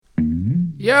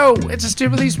Yo, it's a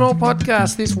stupidly small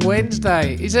podcast this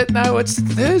Wednesday. Is it? No, it's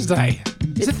Thursday.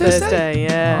 Is it Thursday,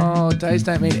 yeah. Oh, days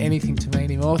don't mean anything to me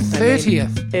anymore.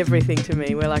 30th. Everything to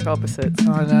me. We're like opposites.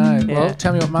 I know. Yeah. Well,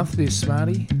 tell me what month it is,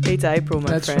 Smarty. It's April,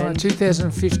 my That's friend. right.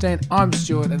 2015. I'm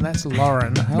Stuart, and that's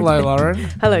Lauren. Hello, Lauren.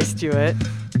 Hello, Stuart.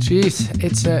 Jeez,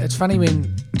 it's funny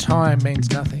when time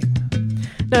means nothing.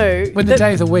 No. When the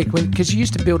day of the week, because you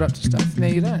used to build up to stuff. Now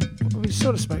you don't. We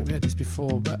sort of spoke about this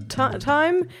before, but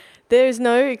time. There is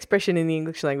no expression in the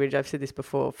English language, I've said this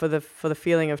before, for the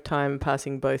feeling of time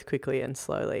passing both quickly and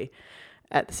slowly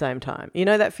at the same time. You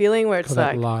know that feeling where it's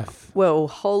like, life. Well,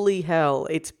 holy hell,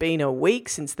 it's been a week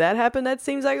since that happened. That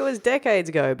seems like it was decades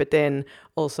ago. But then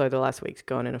also the last week's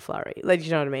gone in a flurry. Like,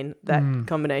 you know what I mean? That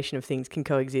combination of things can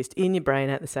coexist in your brain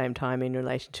at the same time in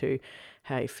relation to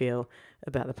how you feel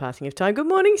about the passing of time. Good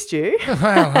morning, Stu.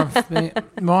 Wow, I've been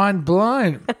mind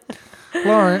blown.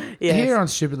 Lauren, Yes. Here on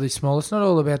Stupidly Small, it's not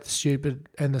all about the stupid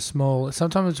and the small.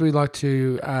 Sometimes we like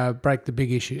to break the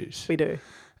big issues. We do.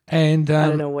 And I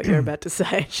don't know what you're about to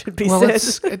say. It should be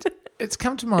said. it's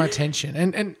come to my attention.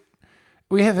 And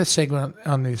we have a segment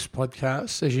on this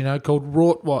podcast, as you know, called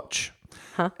Rort Watch.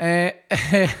 Huh?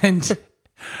 And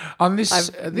on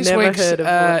this never week's heard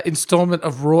of installment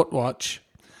of Rort Watch,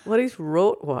 What is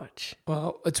Rort Watch?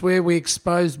 well, it's where we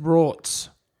expose rorts.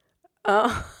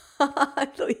 Oh, I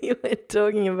thought you were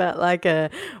talking about like a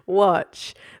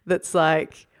watch that's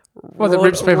like That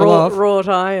rips people off. wrought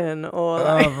iron or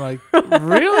like, Oh, my,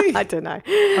 really? I don't know.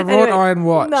 A wrought iron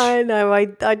watch. No,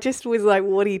 I just was like,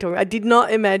 what are you talking about? I did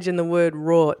not imagine the word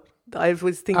wrought. I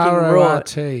was thinking wrought.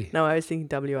 R-O-R-T. No, I was thinking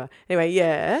W-R. Anyway,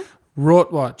 yeah.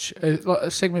 Rort Watch, a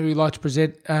segment we like to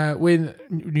present when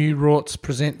new rorts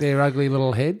present their ugly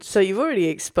little heads. So you've already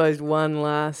exposed one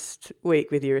last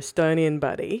week with your Estonian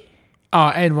buddy. Oh,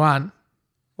 and one.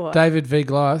 What? David v.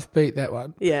 Goliath beat that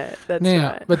one. Yeah, that's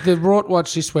Now, right. but the Rort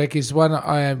Watch this week is one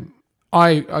I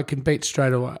can beat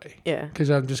straight away. Yeah. Because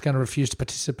I'm just going to refuse to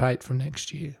participate from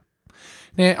next year.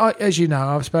 Now, as you know,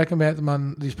 I've spoken about them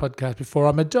on this podcast before.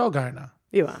 I'm a dog owner.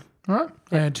 You are. Right?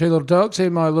 Yeah. And two little dogs. They're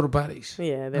my little buddies.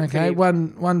 Yeah, they're okay.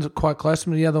 pretty... One's quite close to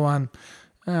me. The other one,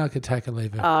 I could take or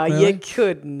leave her. Oh, really? you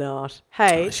could not.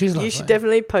 Hey, She's you lovely. should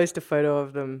definitely post a photo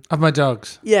of them. Of my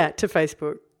dogs. Yeah, to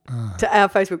Facebook. To our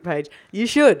Facebook page. You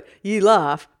should. You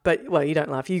laugh, but, well, you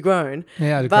don't laugh. You groan.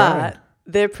 Yeah, I'd But groan.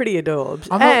 they're pretty adorbs.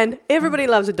 I'm not- And everybody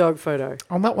loves a dog photo.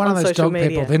 I'm not one of on those social dog media.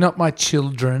 people. They're not my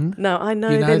children. No, I know,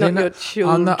 You know, they're not your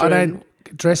children. I don't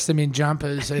dress them in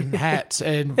jumpers and hats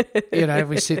and,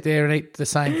 we sit there and eat the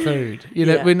same food.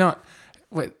 Yeah. We're not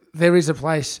 – there is a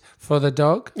place for the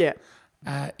dog, Yeah.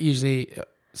 usually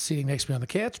sitting next to me on the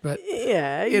couch, but,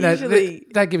 Yeah, usually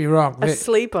don't get me wrong.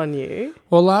 asleep on you.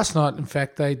 Well, last night, in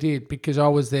fact, they did because I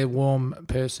was their warm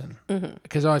person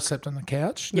because I slept on the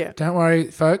couch. Yeah. Don't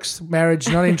worry, folks. Marriage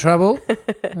not in trouble.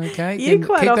 Okay. You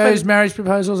quite keep often- those marriage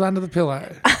proposals under the pillow.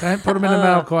 Don't put them in the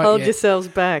mail quite Hold yet. yourselves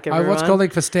back, I everyone. was calling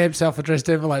for stamped self-addressed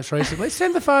envelopes recently.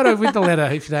 Send the photo with the letter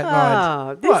if you don't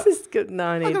mind. Oh, this What? is good.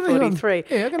 1943.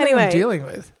 Yeah, I got Anyway, I'm dealing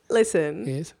with. listen.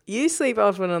 Yes. You sleep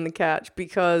often on the couch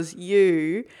because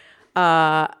you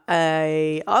are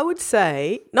I would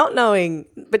say, not knowing,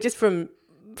 but just from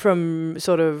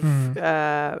sort of,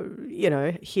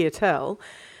 hear tell,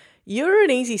 you're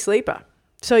an easy sleeper.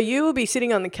 So you will be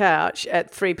sitting on the couch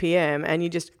at 3 p.m. and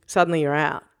suddenly you're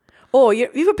out. Or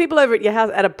you've got people over at your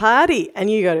house at a party and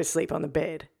you go to sleep on the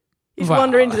bed. You just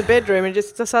wander into the bedroom and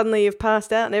just suddenly you've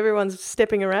passed out and everyone's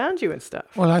stepping around you and stuff.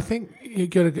 Well, I think you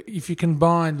got to if you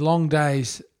combine long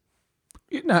days,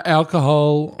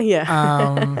 alcohol,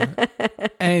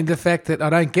 and the fact that I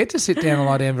don't get to sit down and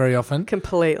lie down very often.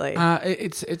 Completely.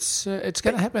 It's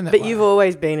going to happen that But way. you've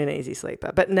always been an easy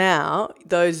sleeper. But now,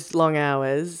 those long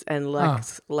hours and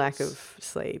lack of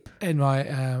sleep. In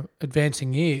my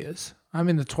advancing years, I'm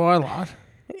in the twilight,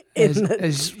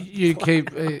 as you keep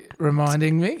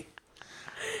reminding me.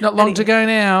 Not long to go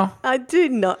now. I do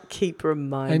not keep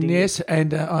reminding And yes,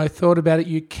 and I thought about it.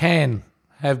 You can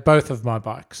have both of my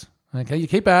bikes. Okay, you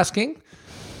keep asking,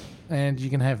 and you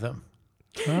can have them.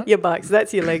 Right? Your bikes.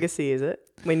 That's your legacy, is it?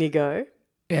 When you go?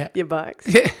 Yeah. Your bikes.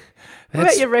 Yeah. What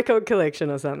about your record collection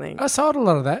or something? I sold a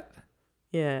lot of that.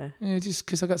 Yeah. Just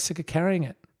because I got sick of carrying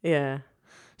it. Yeah.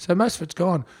 So most of it's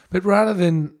gone. But rather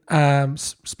than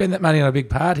spend that money on a big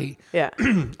party, Yeah.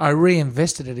 I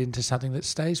reinvested it into something that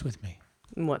stays with me.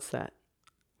 And what's that?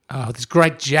 Oh, this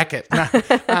great jacket.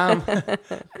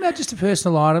 No, just a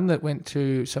personal item that went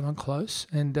to someone close,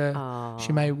 and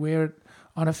she may wear it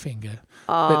on a finger.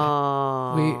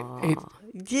 Oh.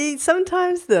 Gee,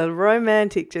 sometimes the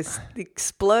romantic just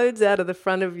explodes out of the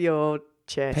front of your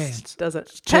chest, Pants. does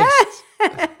it? Chest.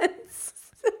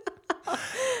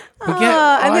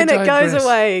 And then it goes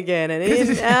away again,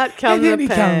 and out comes and then the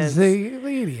pants. comes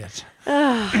the idiot.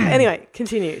 Anyway,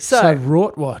 continue. So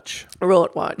Rort Watch.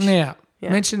 Now,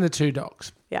 mention the 2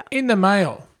 dogs. Yeah. In the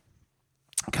mail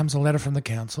comes a letter from the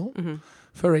council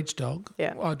for each dog.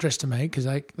 Yeah. Well, addressed to me because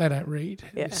they don't read.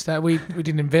 Yeah. So we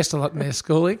didn't invest a lot in their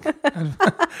schooling.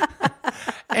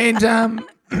 And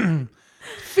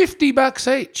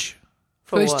 $50 each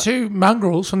for these what? 2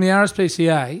 mongrels from the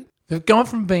RSPCA. They've gone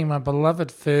from being my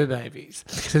beloved fur babies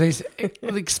to these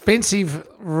expensive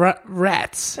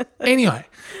rats. Anyway,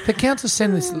 the council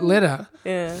sent this letter,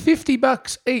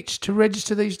 $50 each to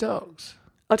register these dogs.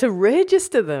 Oh, to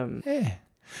register them? Yeah.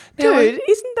 Now, Dude,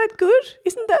 isn't that good?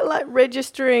 Isn't that like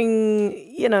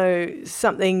registering,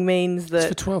 something means that... It's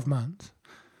for 12 months.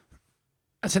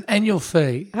 It's an annual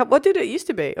fee. What did it used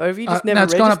to be? Or have you just never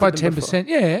registered No, it's gone up by them 10%. before?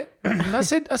 Yeah. I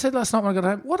said last night when I got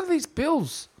home, what are these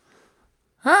bills?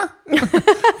 Huh?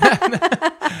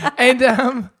 And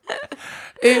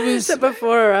it was... So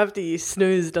before or after you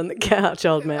snoozed on the couch,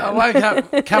 old man? I woke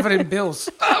up covered in bills.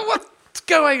 Oh, what's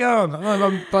going on? I'm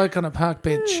a bloke on a park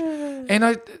bench. And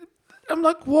I'm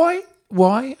like, why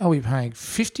are we paying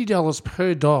 $50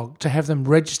 per dog to have them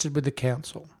registered with the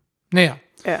council? Now,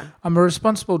 I'm a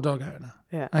responsible dog owner.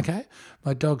 Yeah. Okay?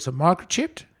 My dogs are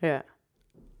microchipped. Yeah.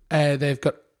 They've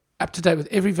got up to date with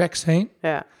every vaccine.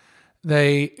 Yeah.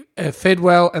 They are fed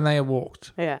well and they are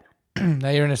walked. Yeah.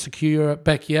 They are in a secure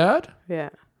backyard. Yeah.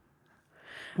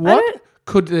 What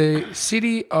could the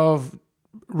city of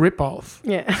Ripoff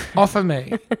offer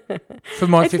me for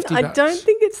my $50? I don't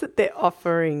think it's that they're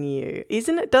offering you.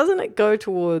 Doesn't it go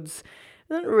towards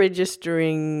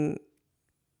registering?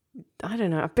 I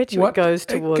don't know. I bet you it goes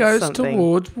towards something. It goes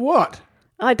towards what?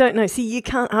 I don't know. See, you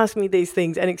can't ask me these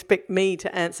things and expect me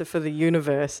to answer for the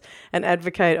universe and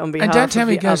advocate on behalf of the other. And don't tell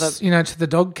me it goes, to the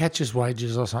dog catcher's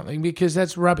wages or something, because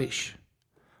that's rubbish.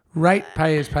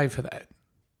 Ratepayers pay for that.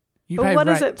 You pay what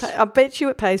rates. does it pay? I bet you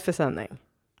it pays for something.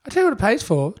 I tell you what it pays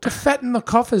for: to fatten the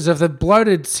coffers of the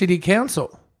bloated city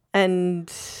council.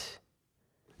 And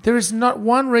there is not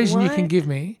one reason you can give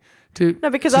me to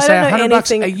because to I say don't know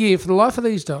anything $100 a year for the life of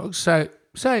these dogs. So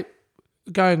say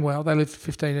going well, they live for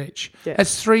 15 each. Yeah.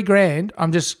 That's $3,000.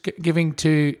 I'm just giving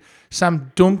to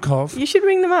some Dunkov. You should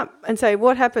ring them up and say,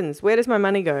 "What happens? Where does my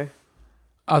money go?"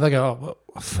 Oh, they go,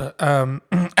 excuse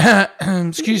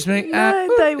me. Is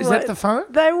that the phone?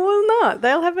 They will not.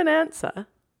 They'll have an answer.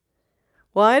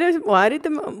 Why did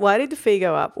the fee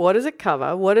go up? What does it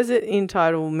cover? What does it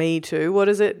entitle me to? What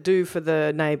does it do for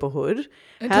the neighbourhood?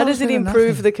 How does it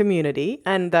improve the community?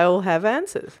 And they'll have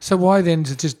answers. So why then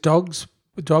is it just dog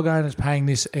owners paying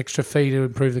this extra fee to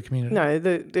improve the community? No,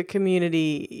 the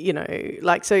community,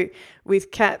 so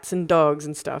with cats and dogs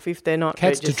and stuff, if they're not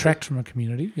cats detract from a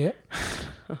community, yeah.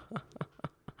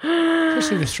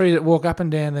 Especially the 3 that walk up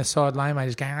and down their side lane, mate,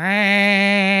 just going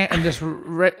and just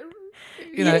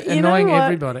annoying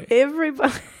everybody.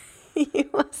 Everybody, you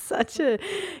are such a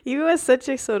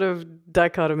sort of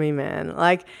dichotomy man.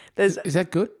 Like is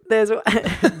that good? There's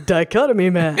dichotomy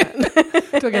man.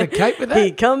 Do I get a cape with that?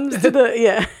 He comes to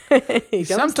the he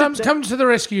sometimes comes to the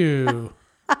rescue.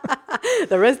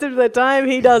 The rest of the time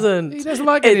he doesn't. He doesn't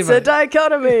like it's anybody. A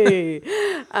dichotomy.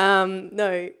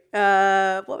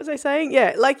 What was I saying?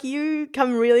 Yeah, like you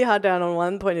come really hard down on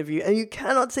one point of view and you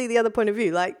cannot see the other point of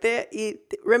view. Like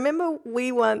remember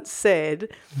we once said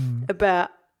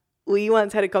we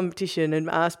once had a competition and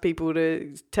asked people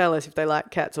to tell us if they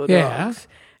like cats or dogs.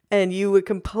 And you were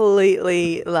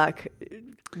completely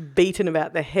beaten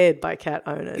about the head by cat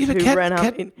owners who ran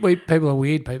up. People are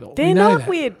weird people. They're not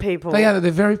weird people. They are.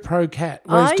 They're very pro cat.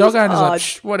 Whereas dog owners are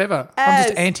whatever. I'm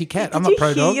just anti cat. I'm not pro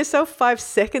dog. Did you hear yourself 5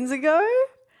 seconds ago?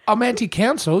 I'm anti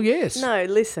council. Yes. No,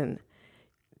 listen.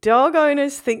 Dog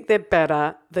owners think they're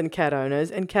better than cat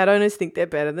owners, and cat owners think they're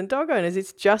better than dog owners.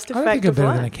 It's just a fact of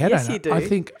life. I don't think I'm better than a cat owner. Yes, you do. I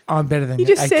think I'm better than a cat.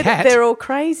 You just said that they're all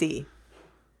crazy.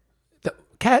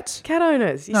 Cats? Cat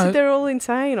owners. You said they're all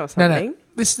insane or something. No.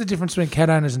 This is the difference between cat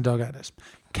owners and dog owners.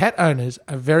 Cat owners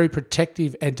are very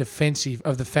protective and defensive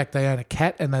of the fact they own a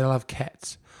cat and they love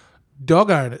cats. Dog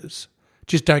owners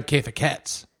just don't care for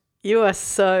cats. You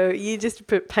just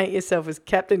paint yourself as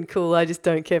Captain Cool, I just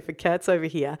don't care for cats over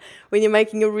here, when you're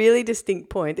making a really distinct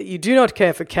point that you do not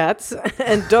care for cats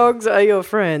and dogs are your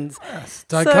friends.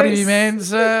 Dichotomy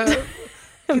Man's...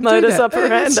 modus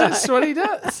operandi. That's what he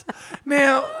does.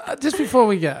 Now, just before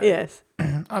we go, yes,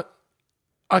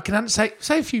 I can say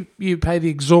if you pay the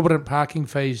exorbitant parking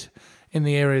fees in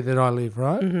the area that I live,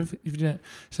 right? Mm-hmm.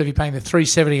 So if you're paying the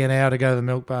 $3.70 an hour to go to the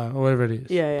milk bar or whatever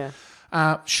it is,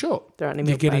 sure, there aren't any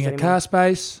you're milk getting bars a anymore. car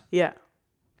space. Yeah,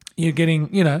 you're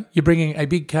getting, you're bringing a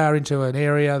big car into an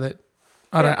area that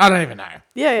I don't even know.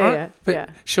 Yeah, yeah, right? yeah. But yeah.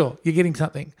 sure, you're getting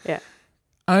something. Yeah.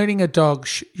 Owning a dog,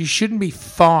 you shouldn't be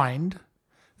fined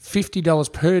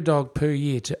 $50 per dog per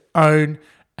year to own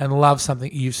and love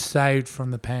something you've saved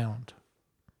from the pound.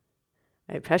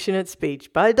 A passionate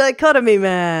speech by Dichotomy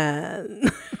Man.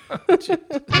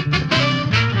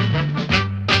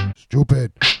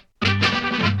 Stupid.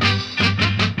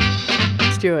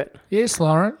 Stuart, Yes,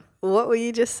 Lauren. what were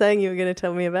you just saying you were going to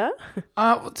tell me about?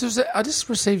 I just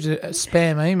received a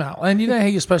spam email, and you know how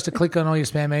you're supposed to click on all your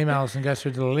spam emails and go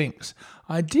through to the links.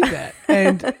 I did that,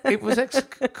 and it was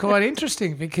actually quite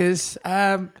interesting because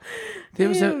there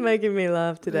was You're making me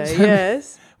laugh today. there's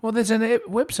Yes. Well, there's a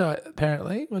website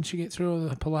apparently once you get through all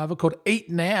the palaver called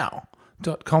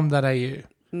eatnow.com.au.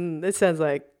 This sounds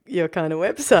like your kind of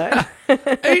website.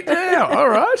 Eat now, all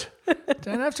right.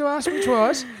 Don't have to ask me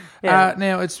twice. Yeah.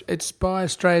 Now it's by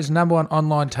Australia's #1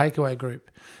 online takeaway group.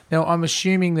 Now I'm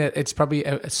assuming that it's probably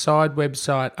a side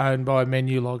website owned by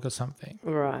Menulog or something.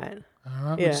 Right. All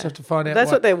right, Yeah. we just have to find out.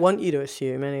 That's what they want you to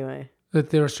assume anyway. that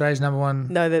they're Australia's #1.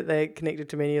 Know that they're connected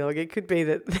to Menulog. It could be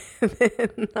that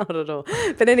they're not at all.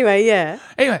 But anyway, yeah.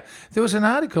 Anyway, there was an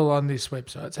article on this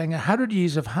website saying 100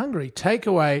 years of Hungary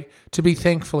takeaway to be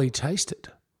thankfully tasted.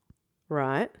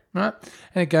 Right. Right,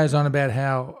 and it goes on about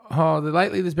how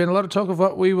lately there's been a lot of talk of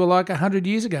what we were like 100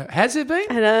 years ago. Has there been?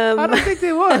 And, I don't think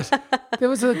there was. There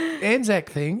was an Anzac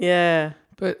thing, yeah.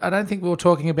 but I don't think we were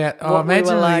talking about. What we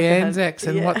Imagine were like the 100 Anzacs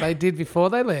and yeah. what they did before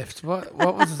they left. What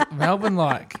was Melbourne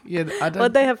like? Yeah, I don't.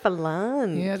 What'd they have for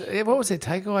lunch? Yeah, what was their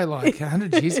takeaway like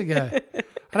 100 years ago?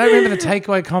 I don't remember the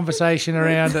takeaway conversation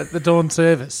around at the dawn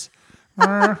service.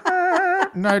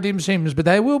 No dim sims, but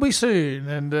they will be soon.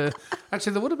 And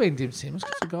actually, there would have been dim sims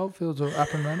because the goldfields are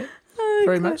up and running.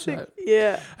 Very much so.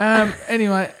 Yeah.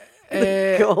 Anyway,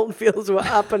 Goldfields were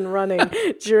up and running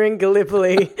during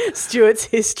Gallipoli, Stuart's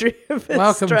history of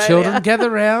welcome, Australia. children. Gather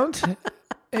round.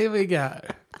 Here we go.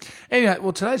 Anyway,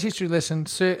 well, today's history lesson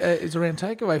is around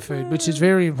takeaway food, which is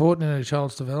very important in a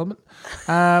child's development.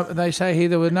 They say here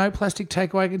there were no plastic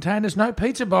takeaway containers, no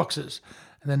pizza boxes,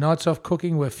 and the nights off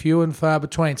cooking were few and far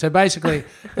between. So basically,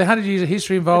 the 100 years of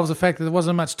history involves the fact that there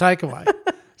wasn't much takeaway.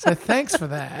 So thanks for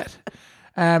that.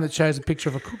 It shows a picture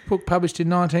of a cookbook published in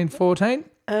 1914.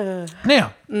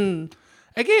 Now,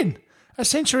 again, a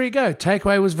century ago,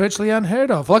 takeaway was virtually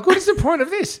unheard of. Like, what is the point of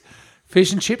this?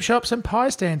 Fish and chip shops and pie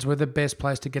stands were the best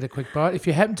place to get a quick bite. If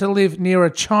you happen to live near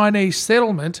a Chinese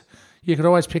settlement, you could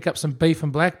always pick up some beef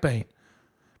and black bean,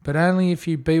 but only if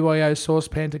you BYO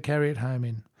saucepan to carry it home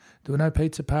in. There were no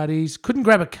pizza parties. Couldn't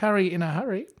grab a curry in a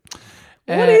hurry.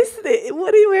 What is this?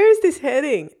 Where is this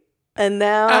heading? And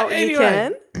now you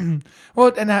can?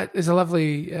 Well, and there's a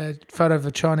lovely photo of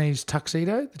a Chinese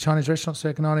tuxedo, the Chinese restaurant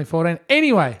circa 1914.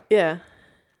 Anyway, Yeah.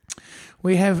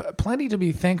 we have plenty to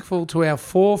be thankful to our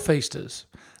four-feasters.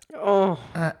 Oh.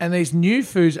 And these new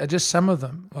foods are just some of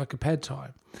them, like a pad thai.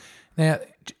 Now,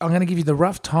 I'm going to give you the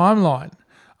rough timeline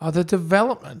of the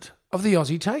development of the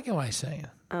Aussie takeaway scene.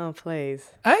 Oh, please.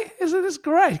 Hey, isn't this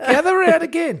great? Gather around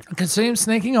again. I can see him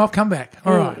sneaking off. Come back.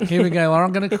 All right, here we go, Laura.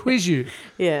 I'm going to quiz you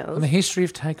Yeah. on the history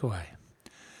of takeaway.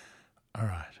 All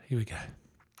right, here we go.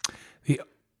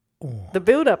 The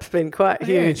build-up's been quite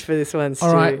huge for this one, Stu.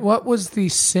 All right, what was the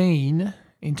scene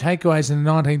in takeaways in the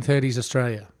 1930s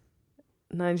Australia?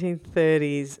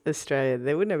 1930s Australia.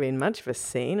 There wouldn't have been much of a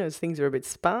scene. Things were a bit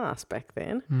sparse back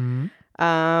then.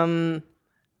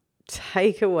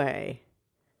 Takeaway.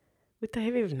 Would they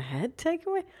have even had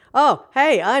takeaway? Oh,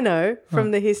 hey, I know from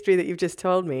the history that you've just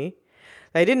told me.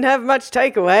 They didn't have much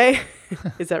takeaway.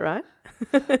 Is that right?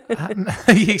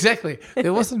 Exactly.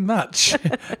 There wasn't much.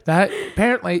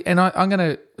 Apparently, and I'm going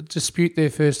to dispute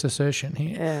their first assertion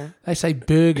here. Yeah. They say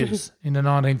burgers in the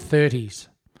 1930s.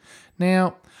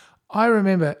 Now, I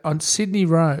remember on Sydney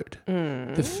Road,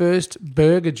 the first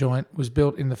burger joint was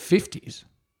built in the 50s.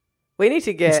 We need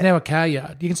to get... It's now a car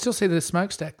yard. You can still see the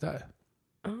smokestack, though.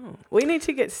 Oh, we need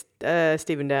to get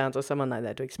Stephen Downs or someone like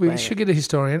that to explain We should get a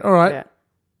historian. All right. Yeah.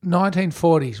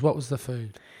 1940s, what was the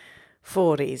food?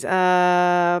 40s.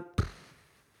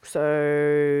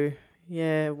 So,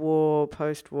 yeah, war,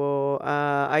 post-war.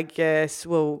 I guess,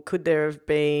 well, could there have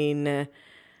been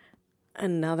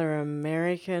another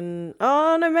American...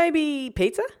 Oh, no, maybe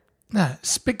pizza? No,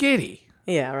 spaghetti.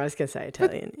 Yeah, I was going to say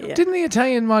Italian. Yeah. Didn't the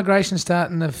Italian migration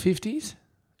start in the 50s?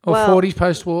 Or Well, 40s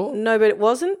post-war? No, but it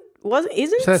wasn't.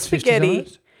 Isn't So that's 50s spaghetti?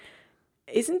 onwards?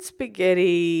 Isn't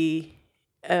spaghetti?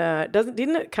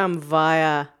 Didn't it come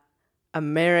via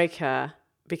America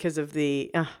because of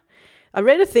the I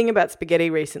read a thing about spaghetti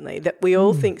recently that we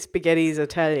all think spaghetti is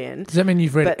Italian. Does that mean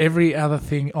you've read every other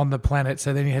thing on the planet,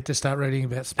 so then you had to start reading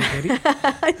about spaghetti?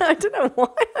 I don't know why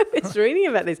I was reading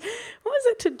about this. What was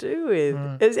it to do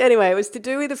with? It was to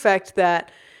do with the fact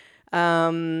that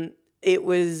it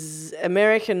was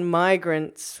American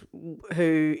migrants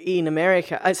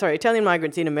Italian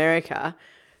migrants in America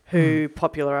who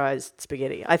popularised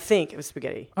spaghetti. I think it was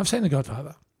spaghetti. I've seen The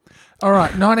Godfather. All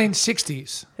right,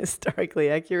 1960s.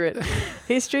 Historically accurate.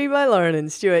 History by Lauren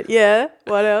and Stewart. Yeah,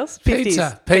 what else?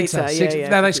 50s. Pizza. Yeah.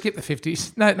 No, they skipped the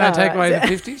 50s. No, take away the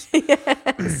 50s. Yeah,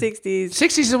 60s.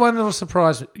 60s is the one that will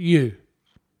surprise you.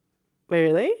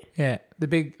 Really? Yeah, the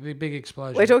big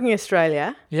explosion. We're talking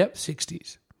Australia. Yep,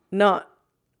 60s. No,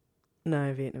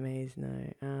 Vietnamese,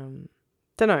 no.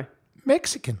 Don't know.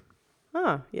 Mexican.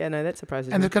 Oh, yeah, no, that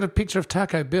surprises And me. they've got a picture of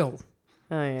Taco Bell.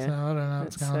 Oh, yeah. So I don't know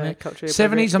what's going on there. 70s, culturally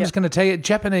I'm just going to tell you.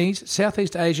 Japanese,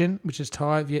 Southeast Asian, which is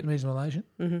Thai, Vietnamese, Malaysian.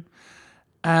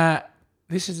 Mm-hmm.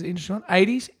 This is an interesting one.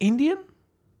 80s, Indian.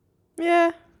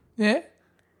 Yeah. Yeah.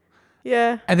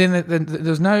 Yeah. And then there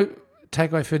was no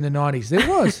takeaway food in the 90s. There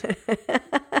was.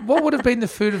 What would have been the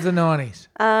food of the 90s?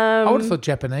 I would have thought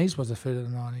Japanese was the food of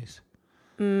the 90s.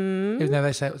 Even though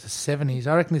they say it was the 70s.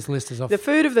 I reckon this list is off. The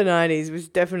food of the 90s was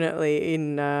definitely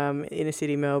in inner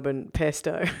city Melbourne,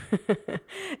 pesto.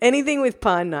 Anything with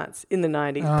pine nuts in the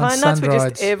 90s. Pine nuts were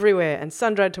just everywhere, and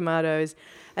sun-dried tomatoes.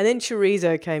 And then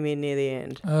chorizo came in near the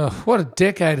end. Oh, what a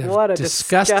decade of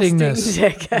disgustingness.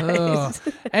 Disgusting decade. Oh.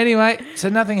 Anyway, so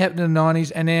nothing happened in the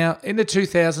 90s, and now in the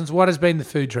 2000s, what has been the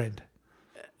food trend?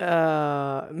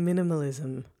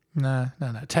 Minimalism. No.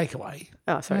 Takeaway.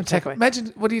 Oh, sorry, No, takeaway.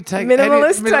 Imagine, what do you take?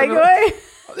 Minimalist takeaway.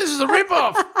 Oh, this is a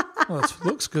rip-off. Well, it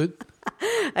looks good.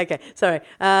 Okay, sorry.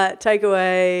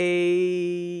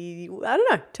 Takeaway, I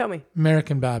don't know. Tell me.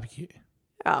 American barbecue.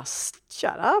 Oh,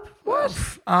 shut up. What?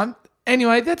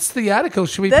 Anyway, that's the article.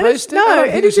 Should we That is- post it? no, I don't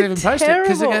think it we is should even post it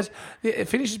because terrible. it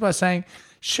finishes by saying,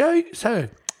 show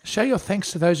your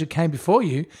thanks to those who came before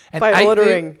you and By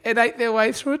ordering. ate their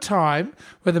way through a time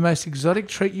where the most exotic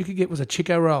treat you could get was a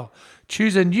Chico roll.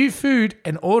 Choose a new food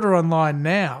and order online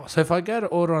now. So if I go to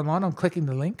order online, I'm clicking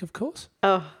the link, of course,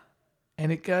 Oh,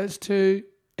 and it goes to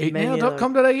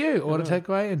eatnow.com.au, order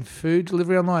takeaway and food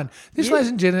delivery online. This, ladies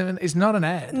and gentlemen, is not an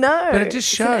ad. no. But it just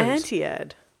shows. It's an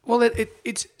anti-ad. Well,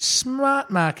 it's smart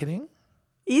marketing.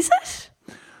 Is it?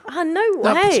 Oh, no way.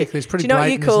 Not particularly. It's pretty Do you know what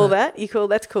you blatant, call isn't that?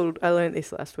 That's called, I learned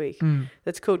this last week.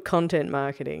 That's called content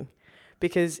marketing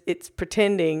because it's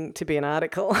pretending to be an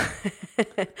article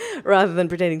rather than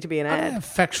pretending to be an I don't know ad. how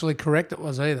factually correct it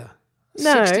was either.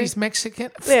 No. 60s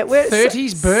Mexican, Yeah,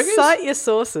 30s burgers? Cite your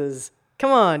sources. Come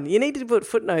on. You need to put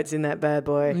footnotes in that bad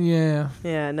boy. Yeah.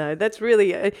 Yeah, no, that's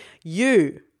really...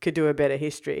 you could do a better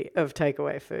history of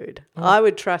takeaway food. I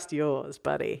would trust yours,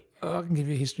 buddy. Oh, I can give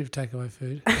you a history of takeaway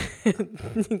food.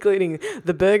 Including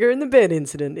the burger in the bed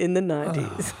incident in the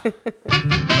 90s.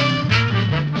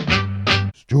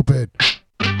 Stupid.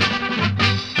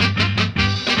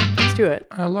 Stuart.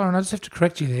 Lauren, I just have to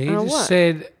correct you there. You Oh, just what?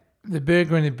 said the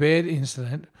burger in the bed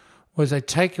incident was a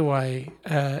takeaway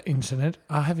incident.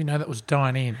 I'll have you know that was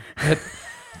dine in. But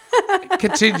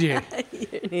continue.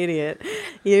 You're an idiot.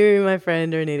 You, my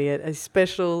friend, are an idiot. A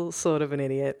special sort of an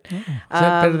idiot. Is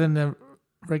that better than the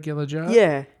regular Joe?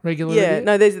 Yeah. Regular Yeah. idiot?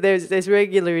 No, there's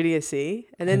regular idiocy,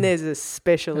 and then there's a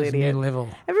special There's a idiot. new level.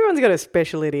 Everyone's got a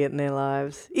special idiot in their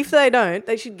lives. If they don't,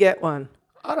 they should get one.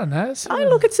 I don't know. I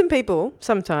look at some people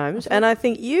sometimes, and I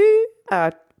think you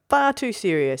are far too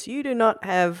serious. You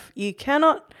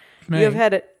cannot. Me? You have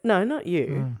had it. No, not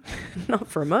you. Not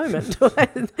for a moment. I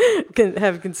can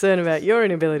have concern about your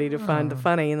inability to find the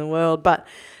funny in the world. But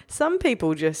some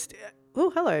people just. Oh,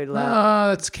 hello, love. Oh,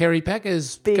 that's Kerry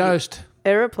Packer's Big ghost.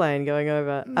 Aeroplane going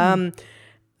over.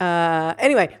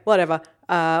 Anyway, whatever.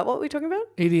 What were we talking about?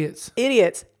 Idiots.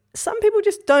 Idiots. Some people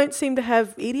just don't seem to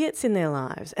have idiots in their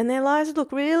lives, and their lives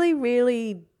look really,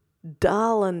 really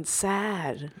dull and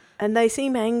sad, and they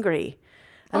seem angry.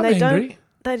 And I'm they angry.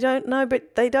 They don't know,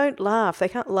 but they don't laugh. They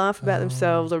can't laugh about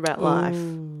themselves or about life.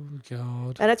 Oh,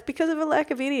 God. And it's because of a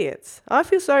lack of idiots. I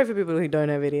feel sorry for people who don't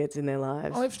have idiots in their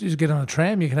lives. All you have to do is get on a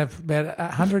tram. You can have about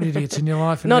 100 idiots in your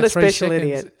life in Not about a 3 special seconds.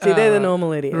 idiot. See, they're the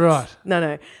normal idiots. Right.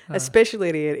 No. A special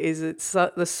idiot is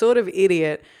the sort of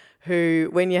idiot who,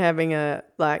 when you're having a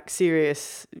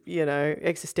serious,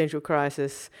 existential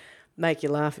crisis, make you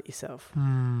laugh at yourself.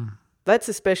 That's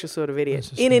a special sort of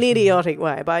idiot. In an idiotic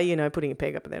way, by, putting a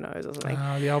peg up their nose or something.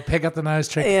 Oh, the old peg up the nose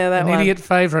trick. Yeah, that An one. idiot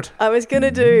favourite. I was going to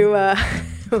do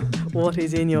what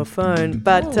is in your phone,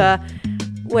 but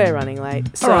we're running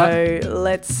late. So right.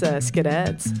 let's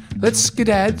skidads. Let's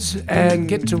skidads and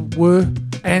get to work.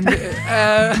 And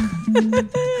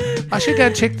I should go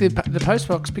and check the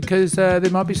postbox because there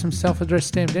might be some self-addressed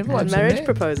stamped envelopes Marriage in there.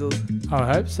 proposals.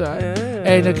 I hope so. Yes.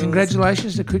 And a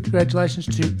quick congratulations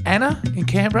to Anna in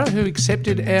Canberra, who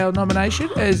accepted our nomination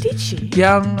as Did she?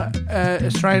 Young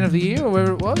Australian of the Year, or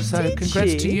wherever it was. So Did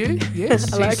congrats she? to you.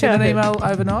 Yes, I she like sent an her email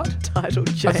overnight. Title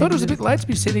change. I thought it was a bit late to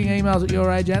be sending emails at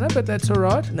your age, Anna, but that's all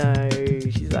right. No,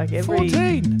 she's like every...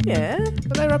 14. Yeah.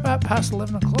 But they were up past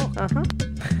 11 o'clock. Uh-huh.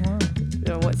 Wow. You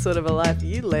know, what sort of a life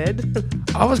you led?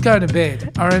 I was going to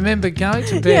bed. I remember going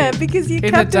to bed Yeah, because you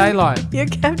in the daylight. Your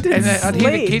captain And I'd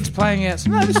hear the sleep. kids playing out.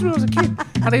 No, this was when I was a kid.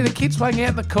 I'd hear the kids playing out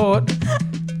in the court.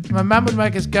 My mum would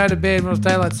make us go to bed when it was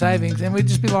daylight savings, and we'd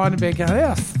just be lying in bed going,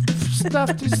 how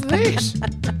stuffed is this?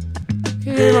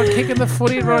 Yeah, like kicking the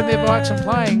footy and riding their bikes and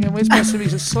playing, and we're supposed to be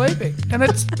just sleeping. And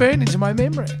it's burned into my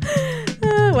memory.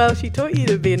 Well, she taught you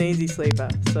to be an easy sleeper,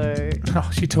 so...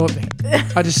 Oh, she taught me.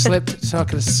 I just slept so I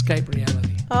could escape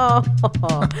reality. Oh,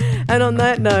 and on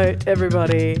that note,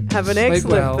 everybody, have an Sleep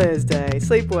excellent well. Thursday.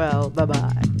 Sleep well.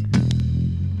 Bye-bye.